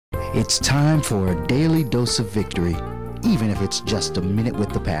It's time for a daily dose of victory, even if it's just a minute with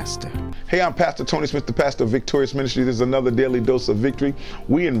the pastor. Hey, I'm Pastor Tony Smith, the pastor of Victorious Ministry. This is another daily dose of victory.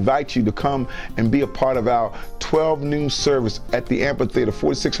 We invite you to come and be a part of our 12 noon service at the amphitheater,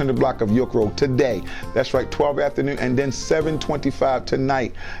 4600 block of York Road today. That's right, 12 afternoon, and then 7:25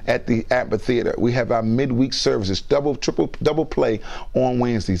 tonight at the amphitheater. We have our midweek services, double play on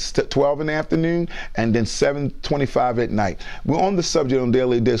Wednesdays, 12 in the afternoon and then 7:25 at night. We're on the subject on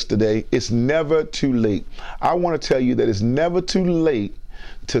Daily Dose today. It's never too late. I want to tell you that it's never too late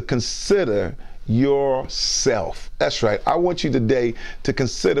to consider yourself. That's right. I want you today to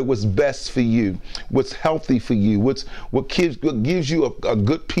consider what's best for you, what's healthy for you, what gives you a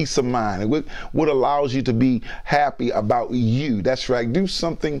good peace of mind, what allows you to be happy about you. That's right. Do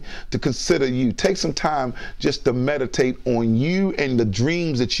something to consider you. Take some time just to meditate on you and the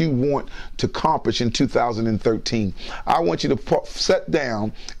dreams that you want to accomplish in 2013. I want you to sit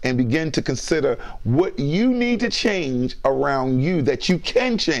down and begin to consider what you need to change around you that you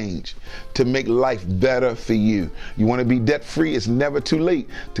can change to make life better for you. You want to be debt free? It's never too late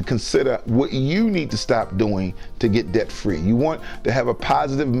to consider what you need to stop doing to get debt free. You want to have a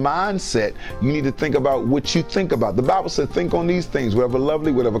positive mindset? You need to think about what you think about. The Bible says think on these things, whatever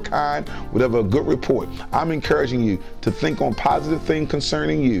lovely, whatever kind, whatever a good report. I'm encouraging you to think on positive things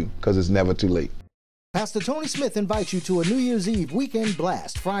concerning you, because it's never too late. Pastor Tony Smith invites you to a New Year's Eve weekend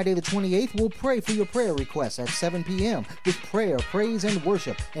blast. Friday the 28th, we'll pray for your prayer requests at 7 p.m. with prayer, praise, and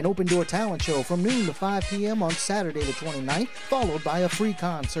worship. An open-door talent show from noon to 5 p.m. on Saturday the 29th, followed by a free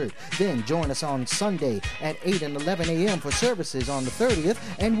concert. Then join us on Sunday at 8 and 11 a.m. for services on the 30th,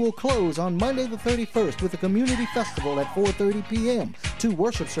 and we'll close on Monday the 31st with a community festival at 4:30 p.m. Two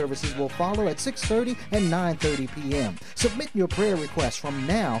worship services will follow at 6:30 and 9:30 p.m. Submit your prayer requests from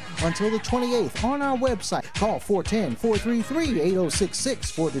now until the 28th on our website. Call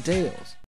 410-433-8066 for details.